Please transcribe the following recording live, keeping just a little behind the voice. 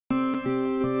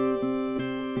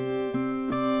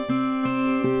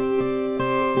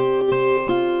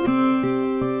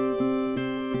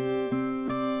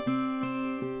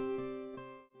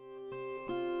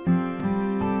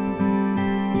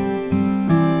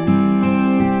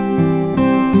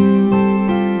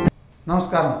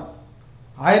నమస్కారం.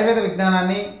 ఆయుర్వేద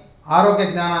విజ్ఞానాన్ని, ఆరోగ్య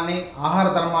జ్ఞానాన్ని, ఆహార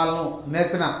ధర్మాలను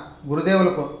నేర్పిన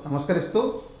గురుదేవులకు నమస్కరిస్తూ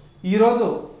ఈరోజు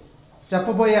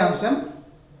చెప్పబోయే అంశం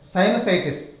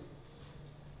సైనసైటిస్.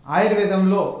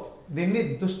 ఆయుర్వేదంలో దీన్ని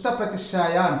దుష్ట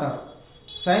ప్రతిష్ఠాయ అంటారు.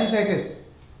 సైనసైటిస్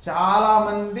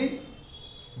చాలామంది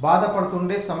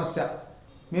బాధపడుతుండే సమస్య.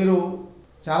 మీరు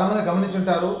చాలామంది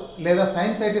గమనించుంటారు, లేదా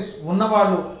సైనసైటిస్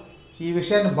ఉన్నవాళ్ళు ఈ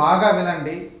విషయాన్ని బాగా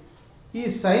వినండి. ఈ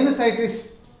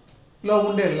సైనసైటిస్లో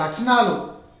ఉండే లక్షణాలు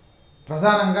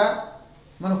ప్రధానంగా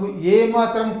మనకు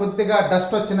ఏమాత్రం కొద్దిగా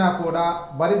డస్ట్ వచ్చినా కూడా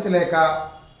భరించలేక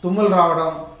తుమ్ములు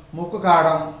రావడం, ముక్కు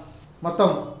కావడం, మొత్తం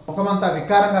ముఖమంతా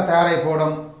వికారంగా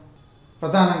తయారైపోవడం,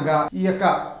 ప్రధానంగా ఈ యొక్క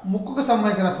ముక్కుకు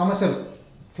సంబంధించిన సమస్యలు,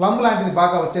 ఫ్లమ్ లాంటిది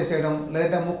బాగా వచ్చేసేయడం,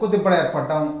 లేదంటే ముక్కు దిబ్బడ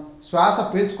ఏర్పడడం, శ్వాస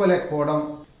పీల్చుకోలేకపోవడం.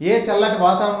 ఏ చల్లటి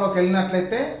వాతావరణంలోకి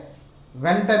వెళ్ళినట్లయితే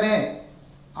వెంటనే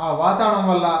ఆ వాతావరణం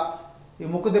వల్ల ఈ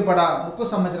ముక్కు దిబ్బడ, ముక్కు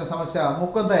సంబంధించిన సమస్య,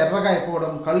 ముక్కు అంతా ఎర్రగా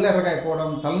అయిపోవడం, కళ్ళు ఎర్రగా అయిపోవడం,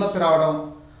 తలనొప్పి రావడం,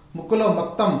 ముక్కులో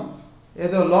మొత్తం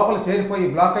ఏదో లోపల చేరిపోయి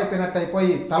బ్లాక్ అయిపోయినట్టు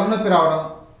అయిపోయి తలనొప్పి రావడం,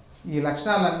 ఈ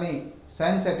లక్షణాలన్నీ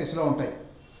సైనసైటిస్లో ఉంటాయి.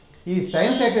 ఈ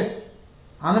సైనసైటిస్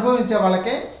అనుభవించే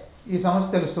వాళ్ళకే ఈ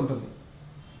సమస్య తెలుస్తుంటుంది.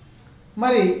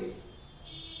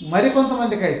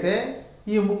 మరికొంతమందికి అయితే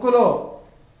ఈ ముక్కులో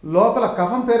లోపల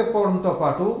కఫం పేరుకుపోవడంతో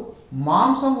పాటు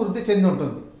మాంసం వృద్ధి చెంది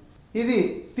ఉంటుంది. ఇది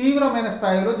తీవ్రమైన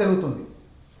స్థాయిలో జరుగుతుంది.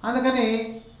 అందుకని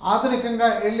ఆధునికంగా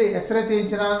వెళ్ళి ఎక్స్రే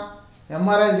తీయించినా,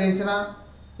 ఎంఆర్ఐలు చేయించినా,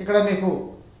 ఇక్కడ మీకు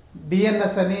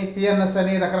డిఎన్ఎస్ అని, పిఎన్ఎస్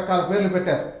అని రకరకాల పేర్లు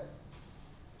పెట్టారు.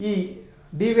 ఈ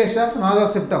డీవియేషన్ ఆఫ్ నాజల్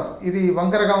సిప్టమ్, ఇది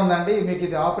వంకరగా ఉందండి, మీకు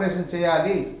ఇది ఆపరేషన్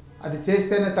చేయాలి, అది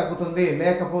చేస్తేనే తగ్గుతుంది,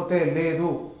 లేకపోతే లేదు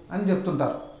అని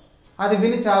చెప్తుంటారు. అది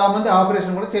విని చాలామంది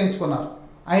ఆపరేషన్ కూడా చేయించుకున్నారు.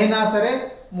 అయినా సరే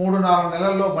 3-4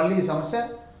 నెలల్లో మళ్ళీ ఈ సమస్య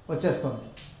వచ్చేస్తుంది.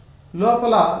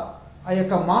 లోపల ఆ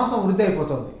యొక్క మాంసం వృద్ధి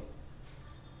అయిపోతుంది.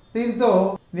 దీంతో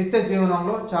నిత్య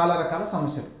జీవనంలో చాలా రకాల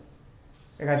సమస్యలు,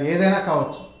 ఇక అది ఏదైనా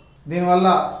కావచ్చు. దీనివల్ల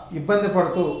ఇబ్బంది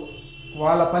పడుతూ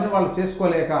వాళ్ళ పని వాళ్ళు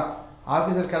చేసుకోలేక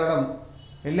ఆఫీసులకు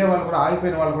వెళ్ళే వాళ్ళు కూడా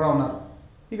ఆగిపోయిన వాళ్ళు కూడా ఉన్నారు.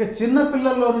 ఇక చిన్న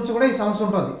పిల్లల్లో నుంచి కూడా ఈ సమస్య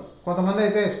ఉంటుంది. కొంతమంది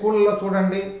అయితే స్కూళ్ళలో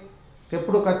చూడండి,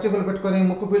 ఎప్పుడు కర్చీపులు పెట్టుకొని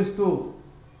ముక్కు పీలుస్తూ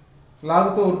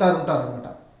లాగుతూ ఉంటారు అనమాట,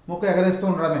 ముక్కు ఎగరేస్తూ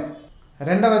ఉండడమే.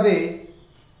 రెండవది,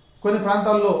 కొన్ని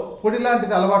ప్రాంతాల్లో పొడి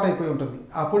లాంటిది అలవాటు అయిపోయి ఉంటుంది,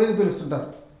 ఆ పొడిని పీలుస్తుంటారు,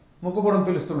 ముక్కు పొడిని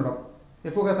పీలుస్తుండడం.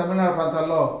 ఎక్కువగా తమిళనాడు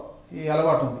ప్రాంతాల్లో ఈ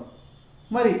అలవాటు ఉంది.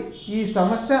 మరి ఈ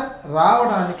సమస్య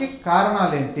రావడానికి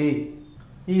కారణాలేంటి?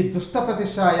 ఈ దుష్ట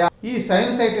ప్రతిష్ఠాయ, ఈ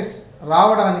సైనసైటిస్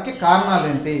రావడానికి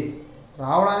కారణాలేంటి?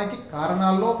 రావడానికి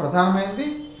కారణాల్లో ప్రధానమైనది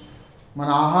మన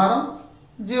ఆహారం,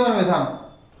 జీవన విధానం.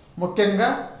 ముఖ్యంగా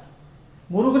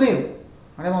మురుగునీరు,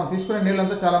 అంటే మనం తీసుకునే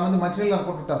నీళ్ళంతా చాలామంది మంచినీళ్ళు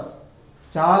అనుకుంటుంటారు.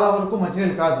 చాలా వరకు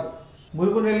మంచినీళ్ళు కాదు,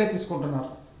 మురుగునీళ్ళే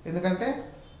తీసుకుంటున్నారు. ఎందుకంటే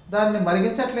దాన్ని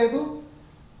మరిగించట్లేదు,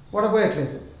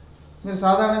 వడపోయట్లేదు. మీరు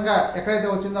సాధారణంగా ఎక్కడైతే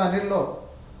వచ్చిందో ఆ నీళ్ళలో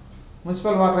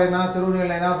మున్సిపల్ వాటర్ అయినా, చెరువు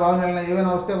నీళ్ళైనా, బావి నీళ్ళైనా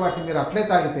ఏవైనా వస్తే వాటిని మీరు అట్లే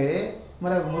తాగితే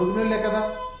మరి అవి మురుగునీళ్ళే కదా.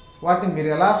 వాటిని మీరు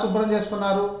ఎలా శుభ్రం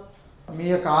చేసుకున్నారు? మీ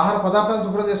యొక్క ఆహార పదార్థాలను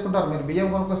శుభ్రం చేసుకుంటారు. మీరు బియ్యం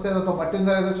కొనుక్కొస్తే దాంతో మట్టి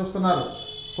ఉందో లేదో చూస్తున్నారు,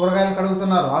 కూరగాయలు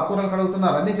కడుగుతున్నారు, ఆకుకూరలు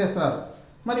కడుగుతున్నారు, అన్నీ చేస్తున్నారు.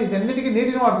 మరి ఇదన్నిటికీ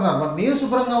నీటిని వాడుతున్నారు. మరి నీరు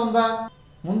శుభ్రంగా ఉందా?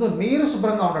 ముందు నీరు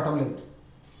శుభ్రంగా ఉండటం లేదు,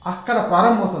 అక్కడ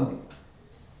ప్రారంభమవుతుంది.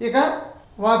 ఇక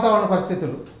వాతావరణ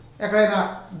పరిస్థితులు, ఎక్కడైనా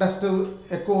డస్ట్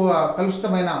ఎక్కువ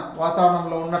కలుషితమైన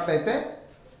వాతావరణంలో ఉన్నట్లయితే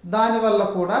దానివల్ల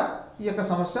కూడా ఈ యొక్క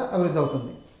సమస్య అభివృద్ధి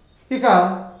అవుతుంది. ఇక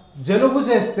జలుబు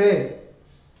చేస్తే,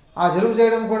 ఆ జలుబు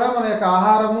చేయడం కూడా మన యొక్క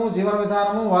ఆహారము, జీవన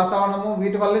విధానము, వాతావరణము,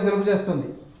 వీటి వల్లే జలుబు చేస్తుంది.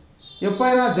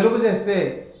 ఎప్పుడైనా జలుబు చేస్తే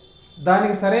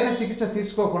దానికి సరైన చికిత్స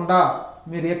తీసుకోకుండా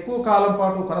మీరు ఎక్కువ కాలం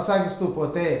పాటు కొనసాగిస్తూ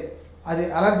పోతే అది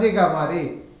అలర్జీగా మారి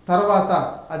తర్వాత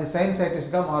అది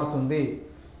సైనసైటిస్గా మారుతుంది.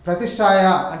 ప్రతిష్ఠాయ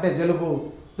అంటే జలుబు,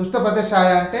 దుష్ట ప్రతిష్ఠాయ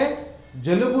అంటే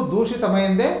జలుబు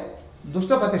దూషితమైందే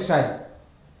దుష్ట ప్రతిష్ఠాయ.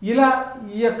 ఇలా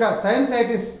ఈ యొక్క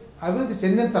సైనసైటిస్ అభివృద్ధి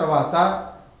చెందిన తర్వాత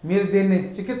మీరు దీన్ని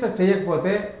చికిత్స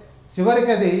చేయకపోతే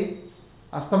చివరికి అది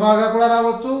అస్తమాగా కూడా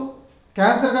రావచ్చు,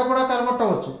 క్యాన్సర్గా కూడా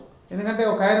కనబట్టవచ్చు. ఎందుకంటే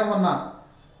ఒక ఆయన మొన్న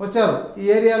వచ్చారు, ఈ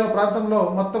ఏరియాలో ప్రాంతంలో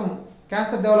మొత్తం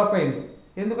క్యాన్సర్ డెవలప్ అయింది.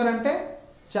 ఎందుకనంటే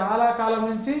చాలా కాలం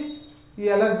నుంచి ఈ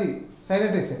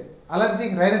సైనటిస్,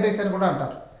 అలర్జిక్ రైనటిస్ అని కూడా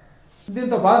అంటారు,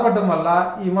 దీంతో బాధపడడం వల్ల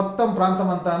ఈ మొత్తం ప్రాంతం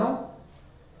అంతాను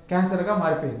క్యాన్సర్గా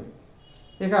మారిపోయింది.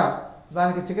 ఇక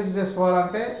దానికి చికిత్స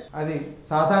చేసుకోవాలంటే అది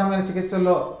సాధారణమైన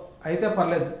చికిత్సల్లో అయితే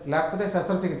పర్లేదు, లేకపోతే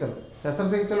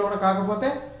శస్త్రచికిత్సలు కూడా కాకపోతే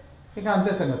ఇక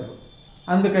అంతే సంగతులు.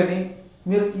 అందుకని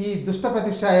మీరు ఈ దుష్ట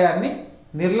ప్రతిష్ఠాయాన్ని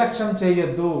నిర్లక్ష్యం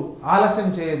చేయొద్దు, ఆలస్యం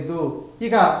చేయొద్దు.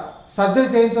 ఇక సర్జరీ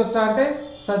చేయించవచ్చా అంటే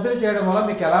సర్జరీ చేయడం వల్ల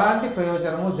మీకు ఎలాంటి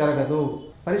ప్రయోజనము జరగదు.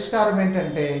 పరిష్కారం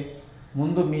ఏంటంటే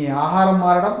ముందు మీ ఆహారం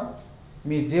మారడం,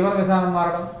 మీ జీవన విధానం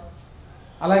మారడం,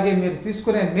 అలాగే మీరు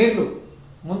తీసుకునే నీళ్లు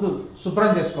ముందు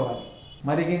శుభ్రం చేసుకోవాలి.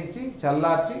 మరిగించి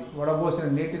చల్లార్చి వడబోసిన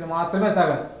నీటిని మాత్రమే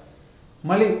తాగాలి.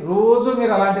 మళ్ళీ రోజు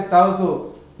మీరు అలాంటి తాగుతూ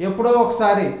ఎప్పుడో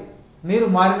ఒకసారి నీరు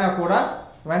మారినా కూడా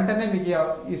వెంటనే మీకు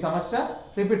ఈ సమస్య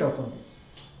రిపీట్ అవుతుంది.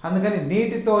 అందుకని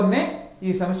నీటితోనే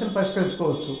ఈ సమస్యను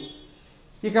పరిష్కరించుకోవచ్చు.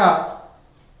 ఇక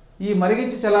ఈ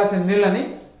మరిగించి చల్లార్చిన నీళ్ళని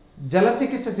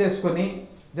జలచికిత్స చేసుకొని,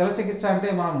 జలచికిత్స అంటే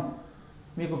మనం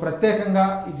మీకు ప్రత్యేకంగా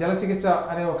ఈ జలచికిత్స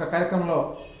అనే ఒక కార్యక్రమంలో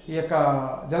ఈ యొక్క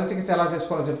జలచికిత్స ఎలా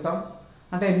చేసుకోవాలో చెప్తాం.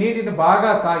 అంటే నీటిని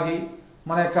బాగా తాగి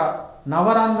మన యొక్క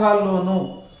నవరంధ్రాల్లోనూ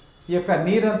ఈ యొక్క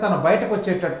నీరంతా బయటకు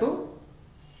వచ్చేటట్టు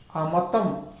ఆ మొత్తం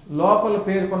లోపల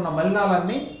పేరుకున్న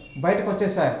మలినాలన్నీ బయటకు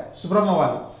వచ్చేసాయి,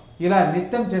 శుభ్రమవ్వాలి. ఇలా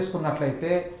నిత్యం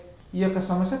చేసుకున్నట్లయితే ఈ యొక్క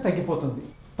సమస్య తగ్గిపోతుంది.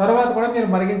 తర్వాత కూడా మీరు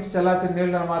మరిగించి చల్లార్చిన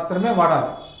నీళ్ళను మాత్రమే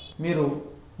వాడాలి. మీరు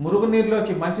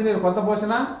మురుగునీరులోకి మంచినీరు కొంత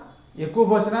పోసినా ఎక్కువ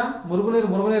పోసినా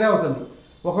మురుగునీరే అవుతుంది.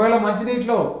 ఒకవేళ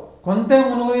మంచినీటిలో కొంతే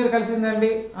మురుగునీరు కలిసిందండి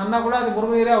అన్నా కూడా అది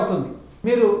మురుగునీరే అవుతుంది.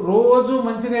 మీరు రోజు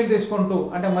మంచినీళ్ళు తీసుకుంటూ,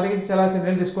 అంటే మరిగించి చల్లార్చిన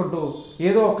నీళ్ళు తీసుకుంటూ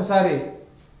ఏదో ఒక్కసారి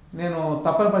నేను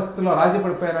తప్పని పరిస్థితుల్లో రాజీ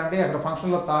పడిపోయానండి, అక్కడ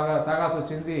ఫంక్షన్లో తాగాల్సి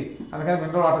వచ్చింది, అందుకని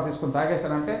మినరల్ వాటర్ తీసుకుని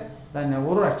తాగేశానంటే దాన్ని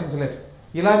ఎవరూ రక్షించలేరు.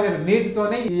 ఇలా మీరు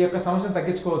నీటితోనే ఈ యొక్క సమస్యను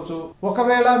తగ్గించుకోవచ్చు.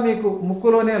 ఒకవేళ మీకు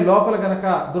ముక్కులోనే లోపల గనక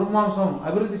దుర్మాంసం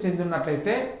అభివృద్ధి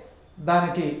చెందినట్లయితే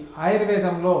దానికి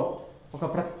ఆయుర్వేదంలో ఒక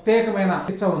ప్రత్యేకమైన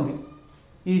చికిత్స ఉంది.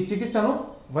 ఈ చికిత్సను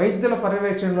వైద్యుల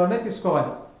పర్యవేక్షణలోనే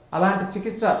తీసుకోవాలి. అలాంటి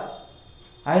చికిత్స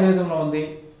ఆయుర్వేదంలో ఉంది.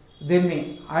 దీన్ని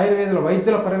ఆయుర్వేదుల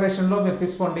వైద్యుల పర్యవేక్షణలో మీరు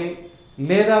తీసుకోండి.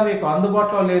 లేదా మీకు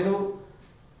అందుబాటులో లేదు,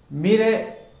 మీరే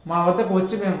మా వద్దకు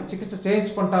వచ్చి మేము చికిత్స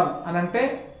చేయించుకుంటాం అని అంటే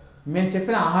మేము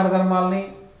చెప్పిన ఆహార ధర్మాలని,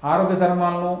 ఆరోగ్య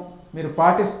ధర్మాలను మీరు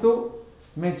పాటిస్తూ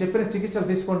మేము చెప్పిన చికిత్సలు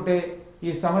తీసుకుంటే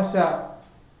ఈ సమస్య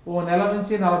ఓ నెల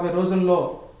నుంచి 40 రోజుల్లో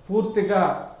పూర్తిగా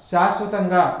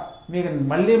శాశ్వతంగా మీకు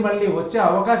మళ్ళీ వచ్చే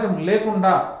అవకాశం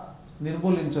లేకుండా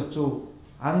నిర్మూలించవచ్చు.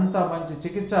 అంత మంచి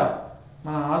చికిత్స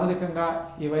మన ఆధునికంగా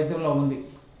ఈ వైద్యంలో ఉంది.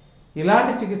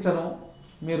 ఇలాంటి చికిత్సను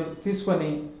మీరు తీసుకొని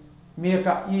మీ యొక్క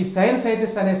ఈ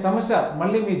సైనసైటిస్ అనే సమస్య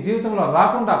మళ్ళీ మీ జీవితంలో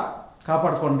రాకుండా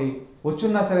కాపాడుకోండి.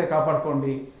 వచ్చున్నా సరే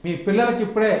కాపాడుకోండి. మీ పిల్లలకి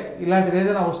ఇప్పుడే ఇలాంటిది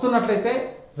ఏదైనా వస్తున్నట్లయితే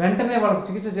వెంటనే వాళ్ళకి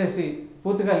చికిత్స చేసి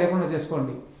పూర్తిగా లేకుండా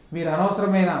చేసుకోండి. మీరు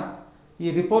అనవసరమైన ఈ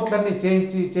రిపోర్ట్లన్నీ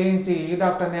చేయించి ఈ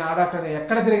డాక్టర్ని ఆ డాక్టర్ని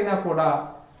ఎక్కడ తిరిగినా కూడా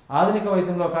ఆధునిక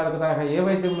వైద్యంలో కాదు కదా, ఏ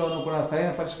వైద్యంలోనూ కూడా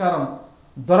సరైన పరిష్కారం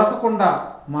దొరకకుండా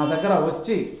మా దగ్గర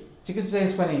వచ్చి చికిత్స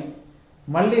చేసుకొని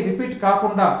మళ్ళీ రిపీట్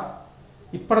కాకుండా,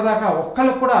 ఇప్పటిదాకా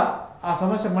ఒక్కళ్ళకు కూడా ఆ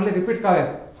సమస్య మళ్ళీ రిపీట్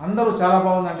కాలేదు, అందరూ చాలా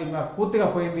బాగుందండి, మాకు పూర్తిగా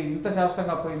పోయింది, ఇంత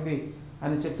శాశ్వతంగా పోయింది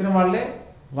అని చెప్పిన వాళ్ళే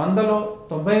 100లో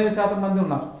 99% మంది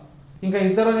ఉన్నారు. ఇంకా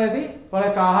ఇద్దరు అనేది వాళ్ళ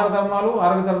యొక్క ఆహార ధర్మాలు,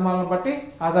 ఆరోగ్య ధర్మాలను బట్టి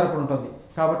ఆధారపడి ఉంటుంది.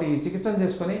 కాబట్టి ఈ చికిత్సను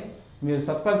చేసుకొని మీరు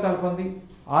సత్ఫలితాలు పొంది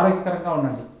ఆరోగ్యకరంగా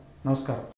ఉండండి. నమస్కారం.